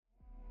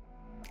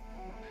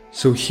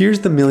So here's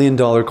the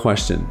 $1,000,000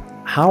 question.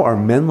 How are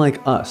men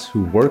like us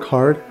who work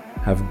hard,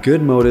 have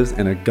good motives,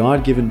 and a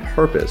God-given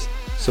purpose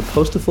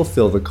supposed to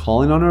fulfill the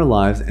calling on our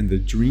lives and the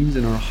dreams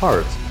in our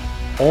hearts,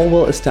 all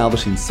while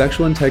establishing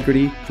sexual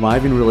integrity,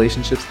 thriving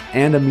relationships,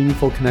 and a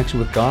meaningful connection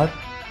with God?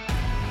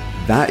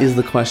 That is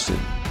the question,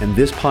 and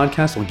this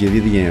podcast will give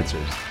you the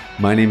answers.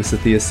 My name is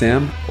Sathya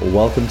Sam.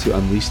 Welcome to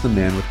Unleash the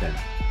Man Within.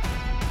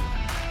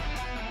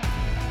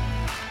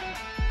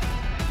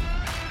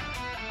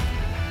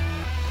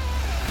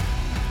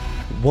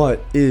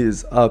 What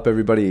is up,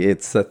 everybody?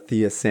 It's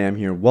Sathya Sam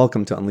here.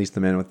 Welcome to Unleash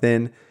the Man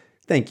Within.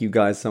 Thank you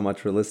guys so much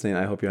for listening.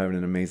 I hope you're having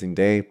an amazing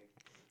day.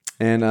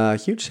 And a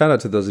huge shout out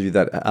to those of you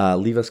that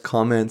leave us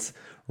comments,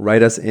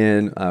 write us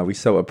in. We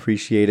so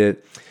appreciate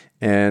it.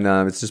 And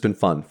it's just been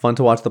fun. Fun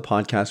to watch the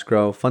podcast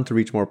grow, fun to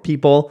reach more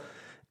people.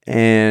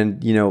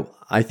 And,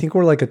 I think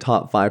we're like a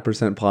top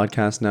 5%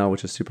 podcast now,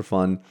 which is super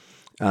fun,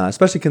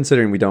 especially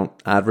considering we don't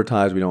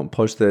advertise, we don't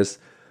push this.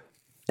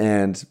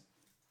 And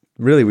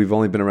really, we've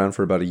only been around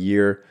for about a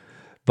year,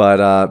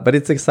 but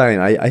it's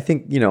exciting. I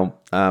think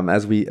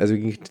as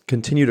we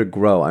continue to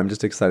grow, I'm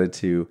just excited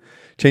to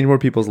change more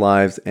people's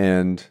lives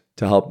and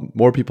to help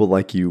more people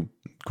like you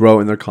grow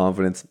in their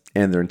confidence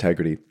and their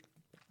integrity.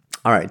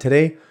 All right,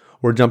 today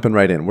we're jumping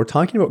right in. We're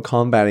talking about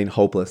combating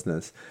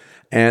hopelessness,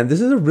 and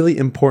this is a really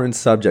important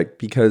subject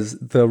because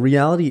the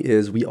reality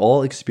is we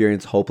all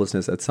experience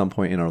hopelessness at some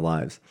point in our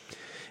lives,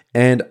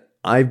 and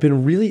I've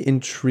been really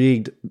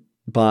intrigued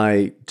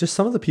by just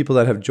some of the people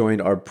that have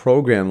joined our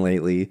program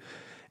lately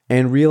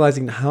and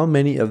realizing how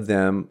many of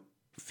them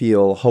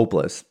feel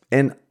hopeless.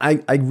 And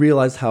I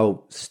realize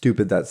how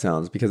stupid that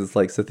sounds because it's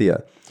like,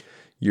 Sathya,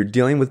 you're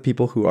dealing with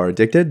people who are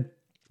addicted.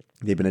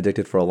 They've been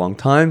addicted for a long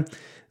time.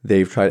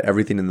 They've tried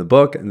everything in the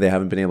book and they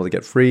haven't been able to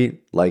get free.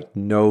 Like,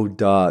 no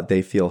duh,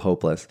 they feel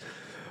hopeless.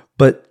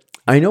 But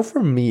I know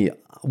for me,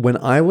 when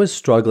I was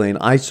struggling,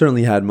 I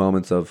certainly had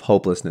moments of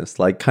hopelessness,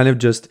 like kind of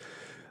just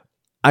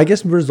I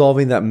guess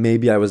resolving that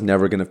maybe I was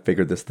never going to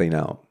figure this thing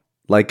out.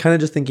 Like kind of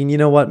just thinking, you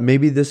know what,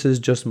 maybe this is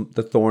just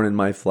the thorn in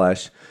my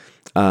flesh.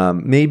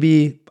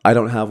 Maybe I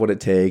don't have what it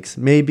takes.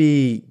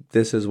 Maybe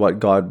this is what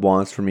God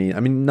wants for me.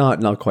 I mean,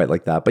 not quite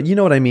like that, but you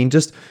know what I mean?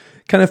 Just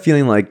kind of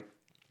feeling like,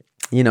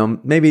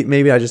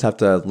 maybe I just have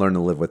to learn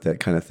to live with it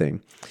kind of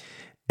thing.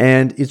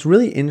 And it's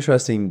really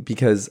interesting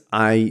because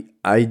I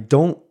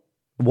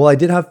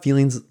did have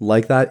feelings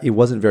like that. It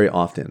wasn't very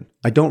often.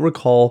 I don't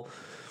recall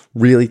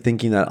really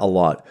thinking that a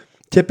lot.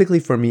 Typically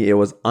for me, it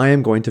was, I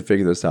am going to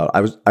figure this out.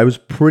 I was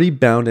pretty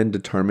bound and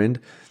determined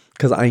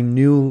because I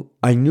knew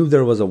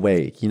there was a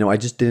way. I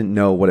just didn't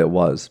know what it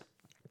was.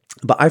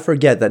 But I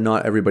forget that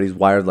not everybody's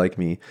wired like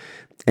me.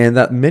 And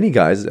that many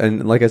guys,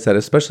 and like I said,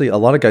 especially a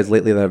lot of guys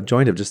lately that have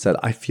joined have just said,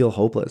 I feel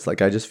hopeless.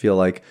 Like I just feel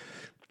like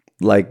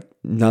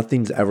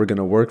nothing's ever going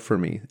to work for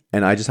me.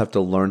 And I just have to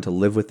learn to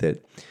live with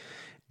it.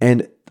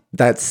 And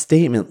that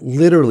statement,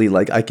 literally,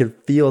 like I could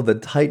feel the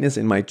tightness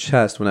in my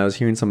chest when I was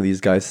hearing some of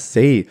these guys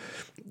say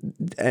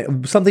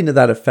something to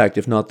that effect,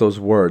 if not those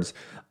words.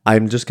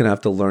 I'm just going to have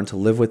to learn to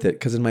live with it.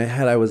 Because in my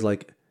head, I was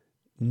like,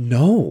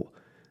 no,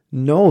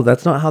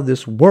 that's not how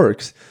this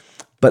works.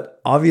 But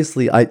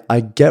obviously, I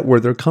get where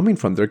they're coming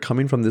from. They're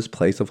coming from this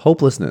place of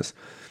hopelessness.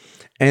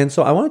 And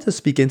so I wanted to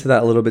speak into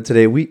that a little bit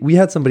today. We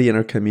had somebody in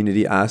our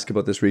community ask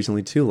about this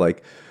recently too.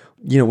 Like,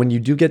 when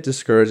you do get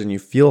discouraged and you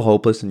feel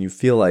hopeless and you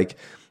feel like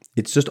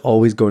it's just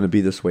always going to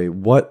be this way,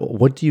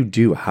 what do you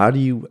do? How do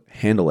you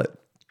handle it?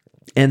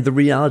 And the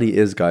reality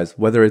is, guys,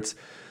 whether it's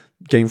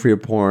getting free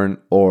of porn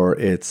or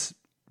it's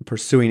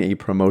pursuing a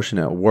promotion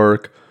at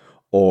work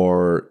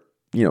or,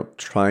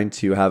 trying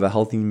to have a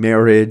healthy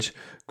marriage,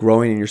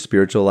 growing in your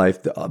spiritual life,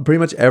 pretty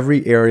much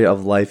every area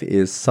of life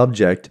is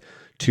subject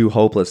to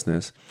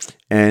hopelessness.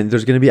 And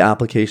there's going to be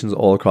applications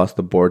all across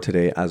the board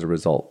today as a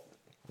result.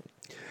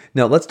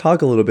 Now, let's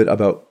talk a little bit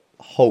about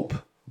hope,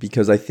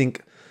 because I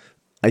think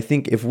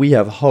if we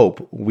have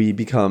hope, we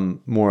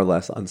become more or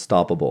less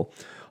unstoppable.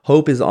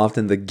 Hope is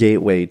often the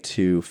gateway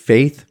to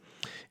faith.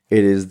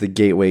 It is the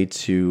gateway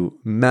to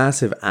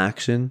massive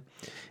action.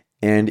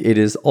 And it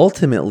is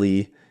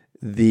ultimately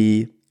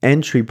the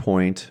entry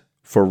point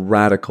for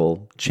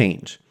radical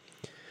change.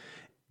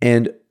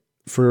 And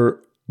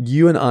for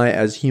you and I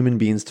as human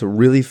beings to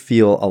really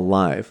feel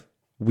alive,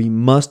 we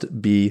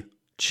must be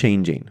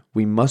changing.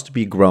 We must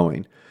be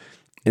growing.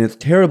 And it's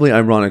terribly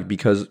ironic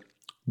because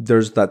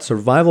there's that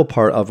survival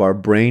part of our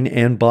brain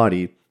and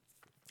body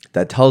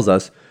that tells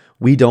us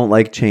we don't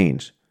like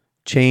change.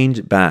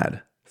 Change,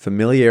 bad.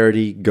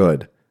 Familiarity,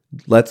 good.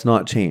 Let's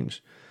not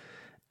change.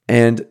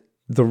 And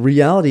the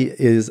reality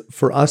is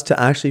for us to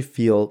actually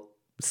feel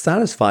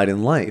satisfied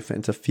in life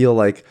and to feel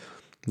like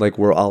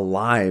we're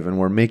alive and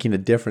we're making a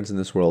difference in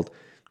this world,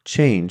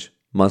 change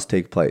must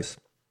take place.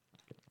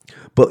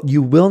 But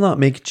you will not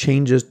make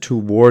changes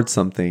towards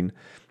something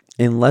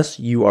unless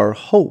you are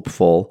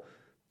hopeful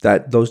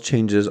that those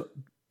changes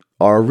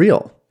are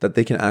real, that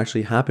they can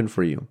actually happen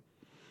for you.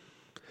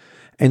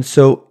 And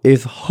so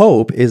if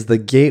hope is the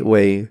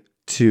gateway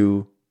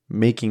to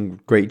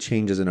making great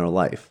changes in our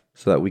life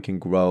so that we can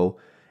grow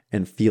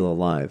and feel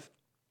alive,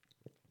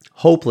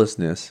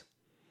 Hopelessness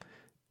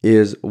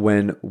is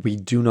when we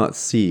do not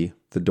see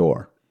the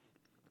door.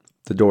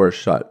 The door is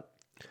shut.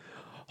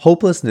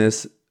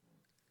 Hopelessness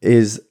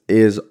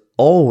is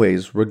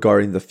always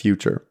regarding the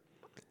future.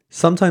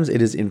 Sometimes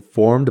it is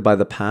informed by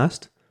the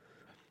past,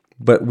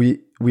 but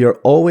we are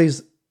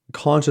always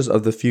conscious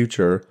of the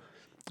future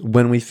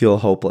when we feel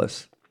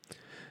hopeless.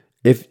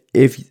 If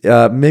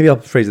maybe I'll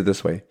phrase it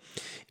this way.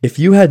 If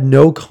you had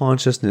no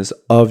consciousness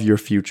of your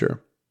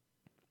future,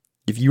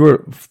 if you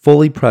were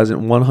fully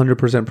present,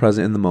 100%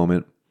 present in the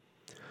moment,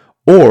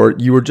 or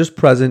you were just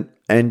present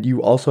and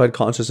you also had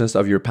consciousness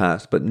of your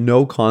past, but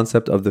no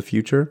concept of the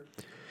future,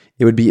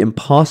 it would be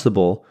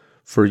impossible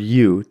for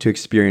you to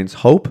experience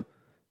hope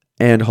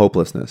and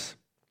hopelessness.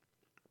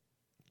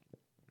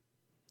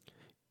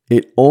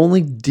 It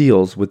only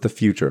deals with the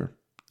future.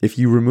 If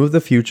you remove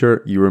the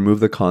future, you remove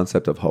the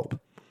concept of hope.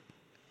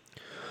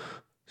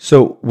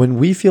 So when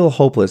we feel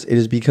hopeless, it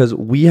is because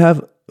we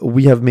have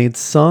made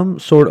some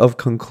sort of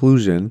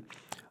conclusion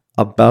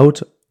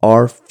about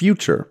our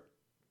future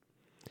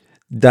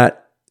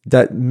that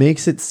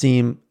makes it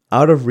seem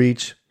out of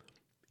reach,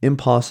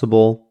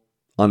 impossible,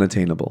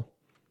 unattainable.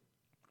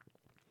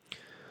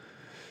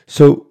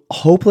 So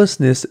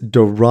hopelessness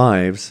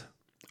derives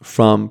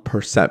from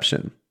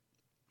perception.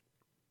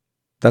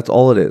 That's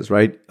all it is,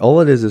 right?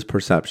 All it is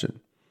perception.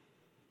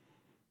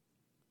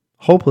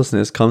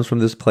 Hopelessness comes from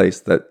this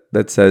place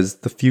that says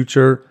the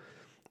future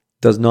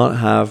does not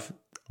have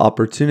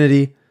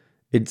opportunity.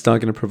 It's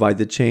not going to provide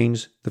the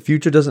change. The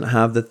future doesn't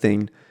have the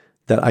thing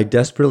that I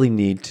desperately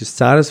need to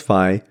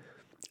satisfy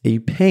a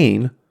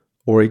pain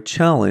or a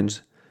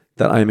challenge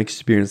that I'm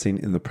experiencing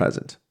in the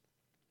present.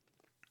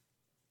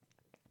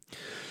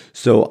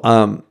 So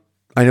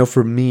I know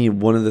for me,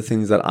 one of the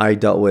things that I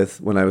dealt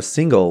with when I was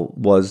single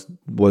was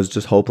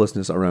just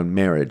hopelessness around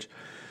marriage.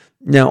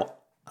 Now,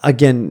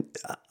 again,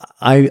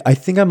 I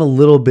think I'm a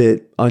little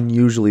bit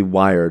unusually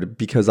wired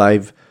because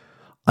I'm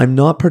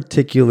not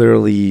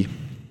particularly,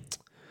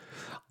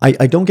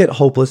 I don't get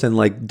hopeless and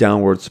like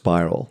downward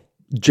spiral.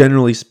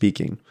 Generally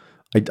speaking,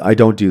 I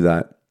don't do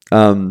that.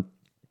 And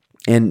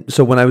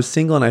so when I was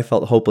single and I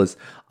felt hopeless,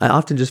 I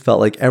often just felt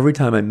like every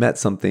time I met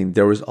something,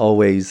 every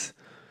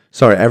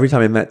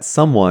time I met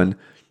someone,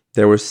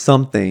 there was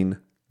something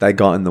that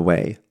got in the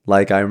way.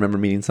 Like I remember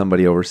meeting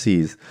somebody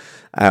overseas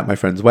at my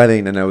friend's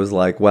wedding and I was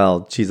like,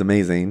 well, she's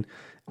amazing.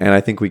 And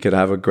I think we could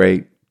have a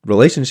great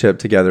relationship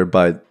together,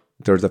 but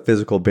there's a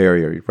physical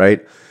barrier,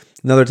 right?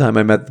 Another time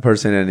I met the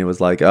person and it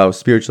was like, oh,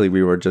 spiritually,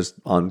 we were just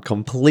on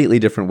completely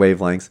different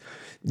wavelengths.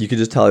 You could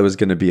just tell it was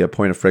going to be a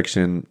point of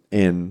friction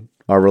in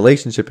our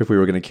relationship if we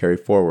were going to carry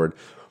forward.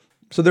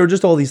 So there were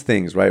just all these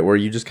things, right? Where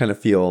you just kind of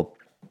feel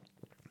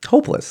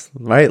hopeless,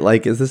 right?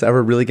 Like, is this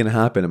ever really going to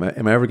happen?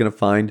 Am I ever going to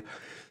find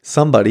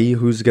somebody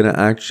who's going to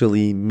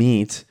actually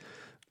meet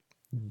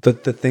the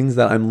things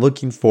that I'm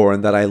looking for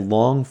and that I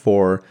long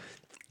for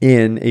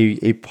in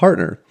a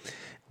partner?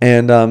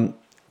 And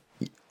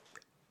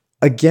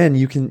again,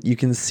 you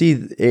can see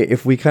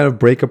if we kind of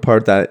break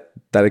apart that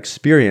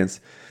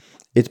experience,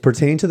 it's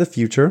pertaining to the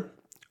future,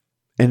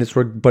 and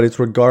but it's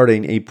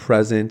regarding a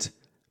present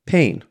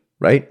pain,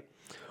 right?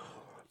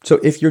 So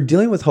if you're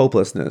dealing with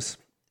hopelessness,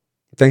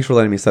 thanks for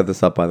letting me set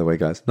this up, by the way,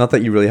 guys. Not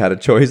that you really had a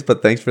choice,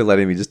 but thanks for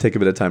letting me just take a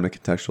bit of time to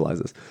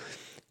contextualize this.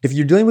 If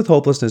you're dealing with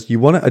hopelessness, you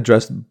want to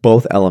address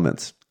both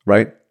elements,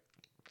 right?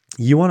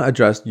 You want to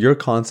address your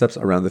concepts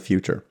around the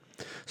future.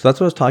 So that's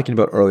what I was talking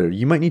about earlier.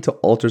 You might need to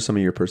alter some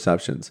of your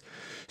perceptions.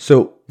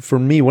 So for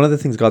me, one of the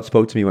things God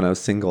spoke to me when I was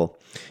single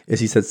is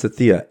he said,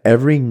 Sathya,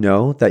 every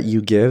no that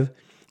you give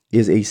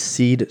is a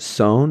seed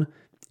sown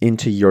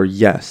into your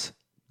yes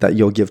that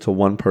you'll give to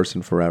one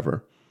person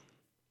forever.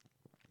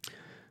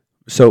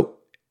 So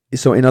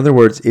in other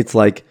words, it's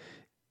like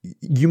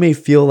you may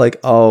feel like,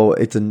 oh,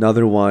 it's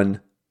another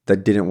one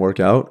that didn't work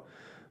out,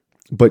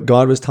 but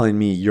God was telling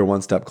me you're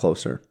one step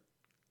closer,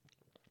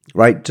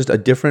 right? Just a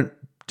different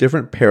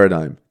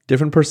paradigm,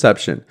 different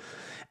perception.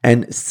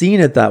 And seeing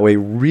it that way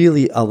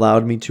really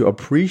allowed me to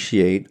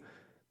appreciate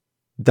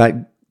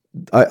that,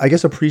 I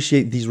guess,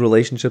 appreciate these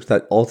relationships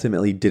that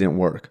ultimately didn't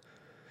work.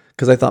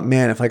 Because I thought,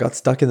 man, if I got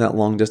stuck in that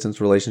long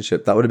distance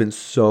relationship, that would have been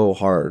so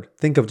hard.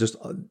 Think of just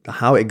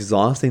how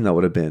exhausting that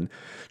would have been,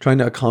 trying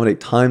to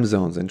accommodate time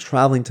zones and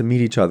traveling to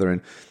meet each other.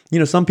 And,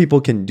 some people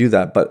can do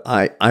that, but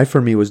I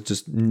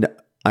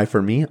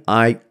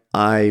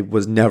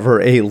was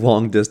never a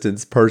long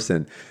distance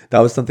person. That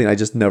was something I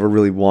just never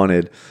really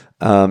wanted,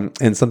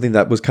 and something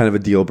that was kind of a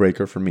deal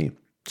breaker for me.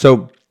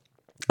 So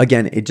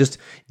again, it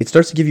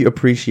starts to give you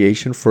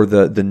appreciation for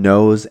the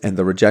no's and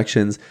the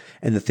rejections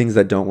and the things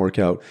that don't work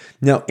out.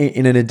 Now,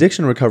 in an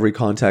addiction recovery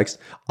context,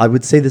 I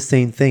would say the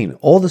same thing.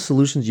 All the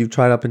solutions you've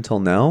tried up until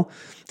now,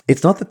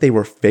 it's not that they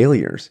were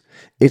failures.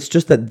 It's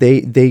just that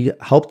they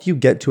helped you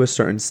get to a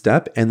certain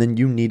step, and then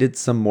you needed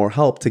some more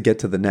help to get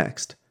to the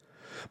next.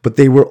 But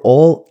they were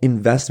all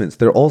investments.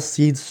 They're all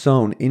seeds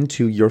sown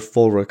into your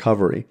full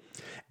recovery.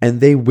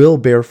 And they will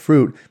bear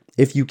fruit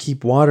if you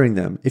keep watering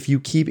them, if you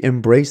keep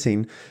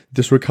embracing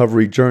this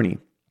recovery journey.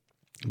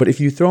 But if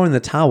you throw in the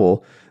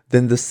towel,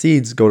 then the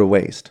seeds go to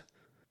waste.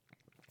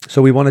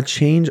 So we want to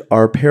change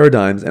our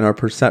paradigms and our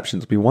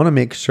perceptions. We want to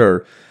make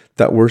sure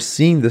that we're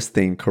seeing this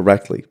thing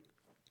correctly.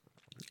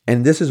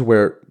 And this is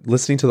where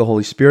listening to the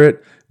Holy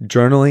Spirit,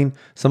 journaling,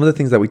 some of the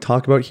things that we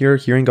talk about here,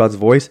 hearing God's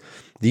voice,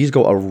 these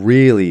go a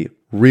really,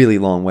 really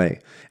long way.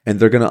 And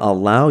they're going to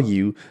allow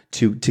you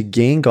to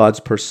gain God's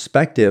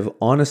perspective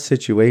on a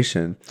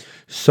situation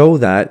so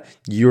that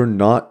you're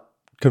not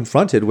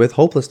confronted with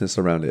hopelessness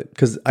around it.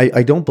 Because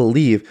I don't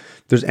believe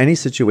there's any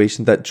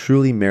situation that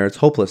truly merits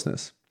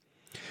hopelessness.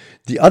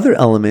 The other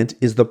element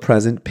is the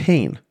present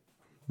pain,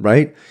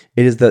 right?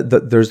 It is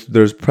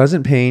there's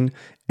present pain,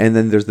 and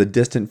then there's the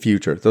distant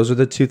future. Those are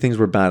the two things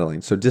we're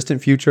battling. So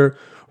distant future,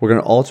 we're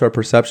going to alter our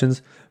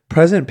perceptions.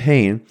 Present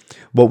pain,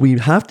 what we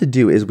have to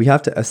do is we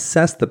have to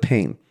assess the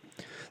pain.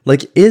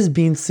 Like, is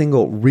being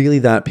single really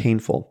that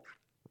painful?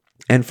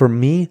 And for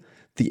me,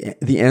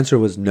 the answer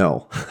was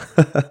no.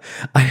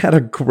 I had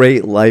a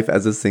great life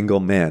as a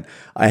single man.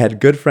 I had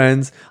good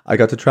friends. I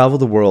got to travel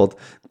the world.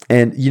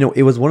 And,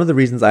 it was one of the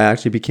reasons I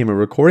actually became a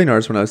recording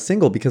artist when I was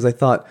single, because I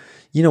thought,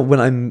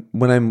 when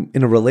I'm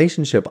in a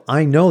relationship,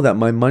 I know that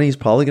my money is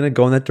probably going to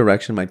go in that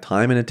direction. My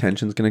time and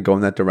attention is going to go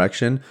in that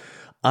direction.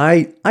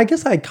 I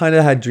guess I kind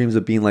of had dreams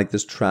of being like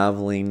this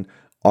traveling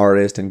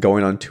artist and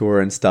going on tour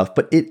and stuff,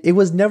 but it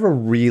was never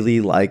really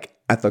like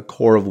at the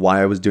core of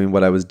why I was doing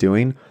what I was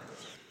doing.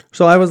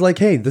 So I was like,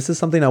 hey, this is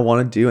something I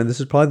want to do, and this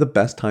is probably the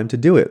best time to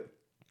do it.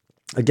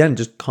 Again,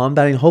 just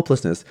combating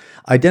hopelessness,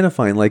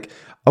 identifying like,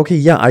 okay,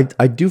 yeah,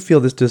 I do feel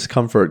this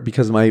discomfort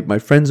because my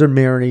friends are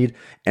married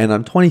and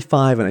I'm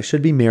 25 and I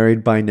should be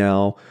married by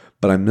now,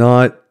 but I'm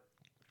not.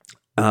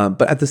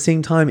 But at the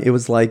same time, it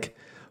was like,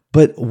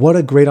 but what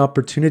a great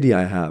opportunity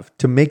I have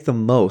to make the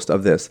most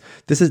of this.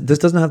 This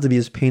doesn't have to be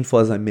as painful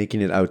as I'm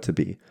making it out to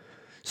be.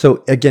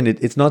 So again,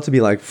 it's not to be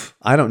like,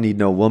 I don't need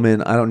no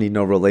woman, I don't need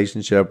no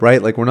relationship,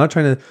 right? Like, we're not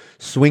trying to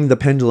swing the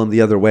pendulum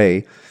the other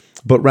way,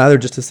 but rather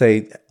just to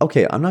say,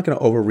 okay, I'm not going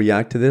to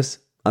overreact to this.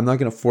 I'm not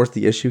going to force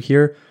the issue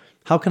here.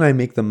 How can I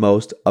make the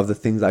most of the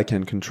things I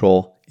can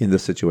control in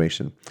this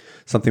situation?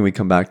 Something we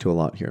come back to a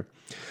lot here.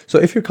 So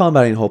if you're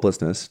combating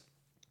hopelessness,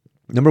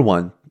 number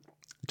one,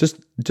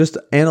 just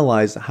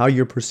analyze how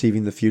you're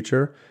perceiving the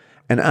future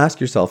and ask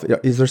yourself,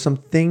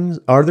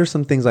 are there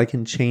some things I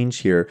can change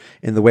here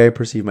in the way I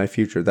perceive my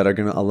future that are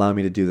going to allow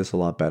me to do this a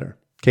lot better?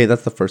 Okay,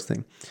 that's the first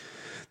thing.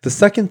 The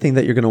second thing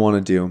that you're going to want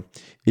to do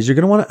is you're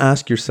going to want to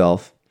ask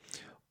yourself,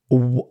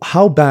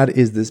 how bad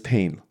is this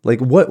pain? Like,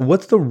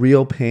 what's the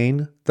real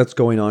pain that's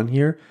going on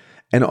here?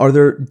 And are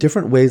there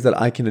different ways that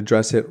I can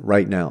address it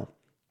right now?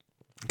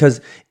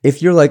 Because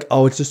if you're like,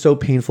 oh, it's just so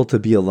painful to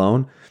be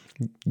alone,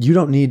 you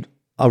don't need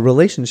a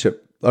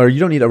relationship, or you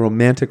don't need a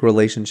romantic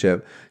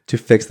relationship to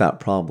fix that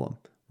problem,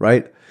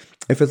 right?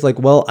 If it's like,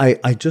 well,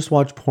 I just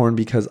watch porn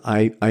because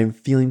I'm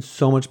feeling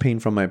so much pain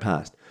from my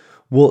past.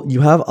 Well,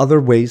 you have other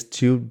ways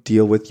to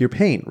deal with your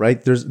pain, right?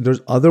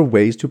 There's other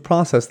ways to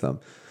process them.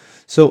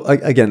 So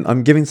again,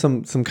 I'm giving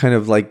some kind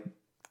of like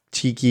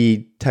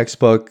cheeky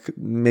textbook,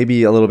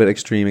 maybe a little bit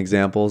extreme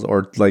examples,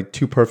 or like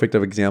too perfect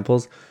of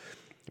examples,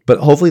 but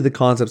hopefully the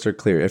concepts are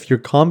clear. If you're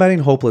combating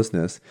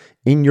hopelessness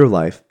in your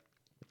life,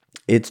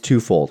 it's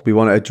twofold. We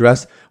want to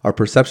address our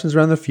perceptions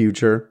around the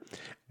future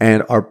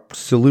and our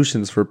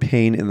solutions for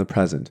pain in the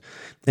present.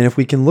 And if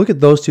we can look at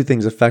those two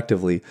things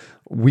effectively,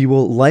 we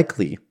will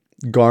likely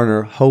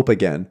garner hope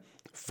again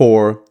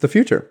for the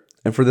future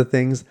and for the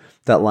things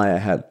that lie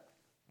ahead.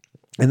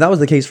 And that was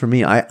the case for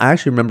me. I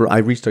actually remember I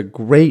reached a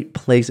great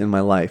place in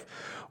my life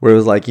where it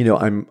was like,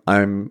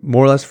 I'm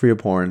more or less free of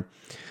porn.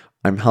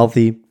 I'm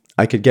healthy.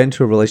 I could get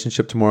into a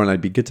relationship tomorrow and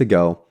I'd be good to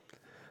go.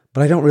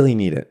 But I don't really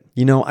need it.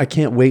 I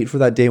can't wait for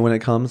that day when it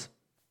comes,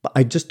 but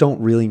I just don't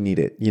really need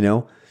it,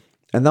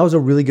 And that was a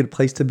really good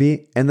place to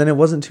be. And then it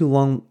wasn't too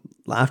long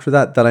after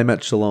that I met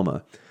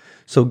Shaloma.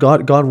 So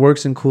God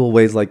works in cool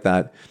ways like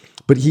that.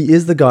 But he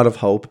is the God of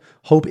hope.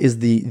 Hope is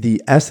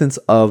the essence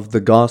of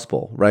the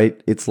gospel,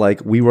 right? It's like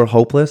we were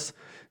hopeless.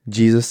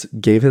 Jesus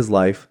gave his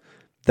life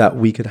that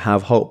we could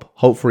have hope.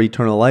 Hope for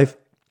eternal life.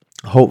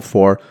 Hope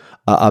for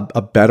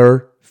a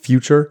better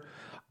future.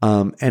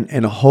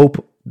 And a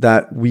hope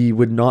that we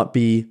would not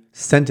be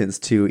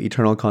sentenced to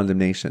eternal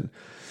condemnation.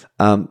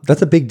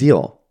 That's a big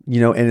deal,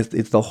 and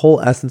it's the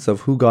whole essence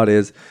of who God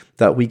is,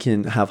 that we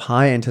can have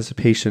high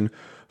anticipation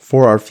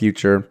for our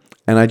future.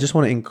 And I just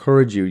want to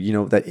encourage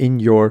you, that in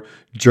your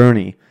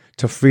journey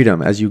to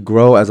freedom, as you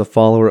grow as a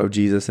follower of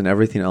Jesus and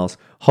everything else,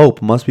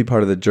 hope must be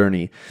part of the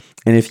journey.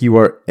 And if you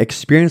are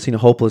experiencing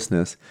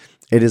hopelessness,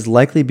 it is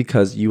likely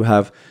because you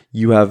have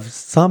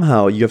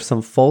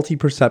some faulty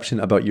perception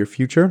about your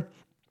future,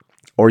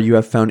 or you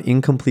have found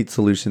incomplete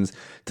solutions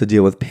to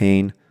deal with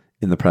pain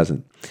in the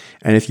present.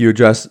 And if you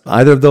address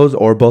either of those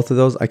or both of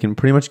those, I can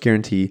pretty much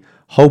guarantee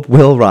hope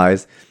will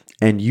rise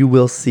and you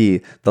will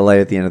see the light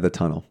at the end of the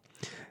tunnel.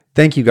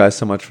 Thank you guys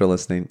so much for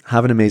listening.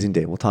 Have an amazing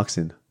day. We'll talk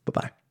soon.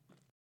 Bye-bye.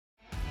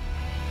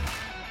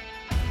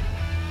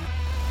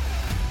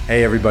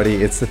 Hey everybody,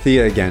 it's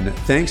Sathia again.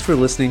 Thanks for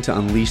listening to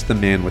Unleash the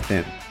Man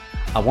Within.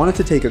 I wanted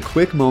to take a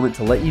quick moment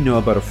to let you know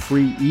about a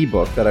free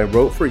ebook that I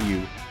wrote for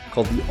you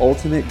called The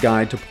Ultimate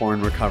Guide to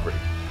Porn Recovery.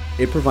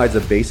 It provides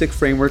a basic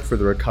framework for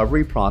the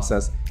recovery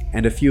process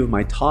and a few of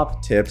my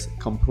top tips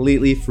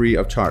completely free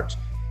of charge.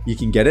 You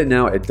can get it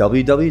now at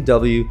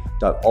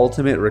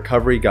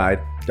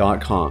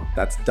www.ultimaterecoveryguide.com.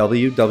 That's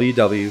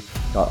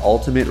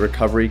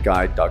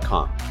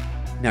www.ultimaterecoveryguide.com.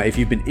 Now, if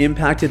you've been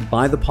impacted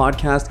by the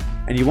podcast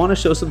and you want to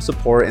show some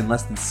support in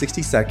less than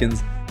 60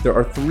 seconds, there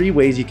are 3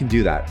 ways you can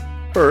do that.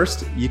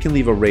 First, you can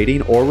leave a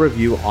rating or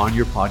review on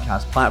your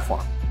podcast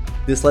platform.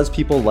 This lets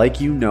people like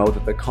you know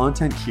that the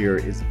content here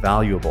is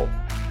valuable.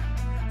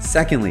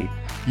 Secondly,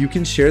 you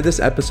can share this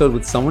episode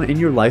with someone in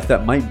your life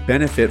that might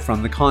benefit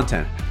from the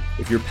content.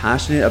 If you're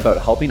passionate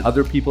about helping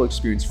other people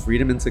experience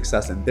freedom and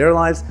success in their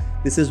lives,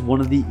 this is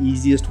one of the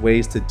easiest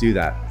ways to do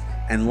that.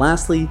 And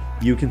lastly,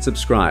 you can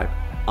subscribe.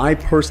 I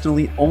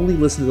personally only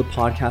listen to the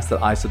podcast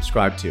that I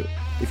subscribe to.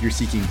 If you're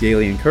seeking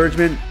daily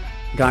encouragement,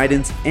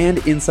 guidance,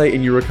 and insight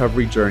in your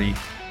recovery journey,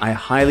 I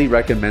highly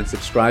recommend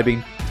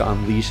subscribing to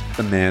Unleash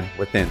the Man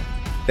Within.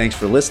 Thanks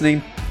for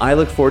listening. I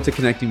look forward to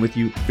connecting with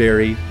you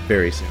very,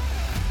 very soon.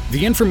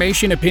 The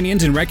information,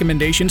 opinions, and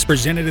recommendations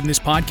presented in this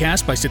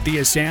podcast by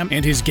Sathya Sam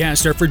and his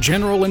guests are for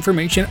general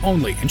information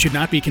only and should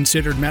not be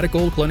considered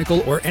medical, clinical,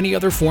 or any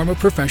other form of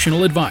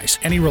professional advice.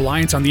 Any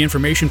reliance on the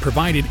information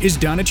provided is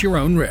done at your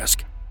own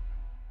risk.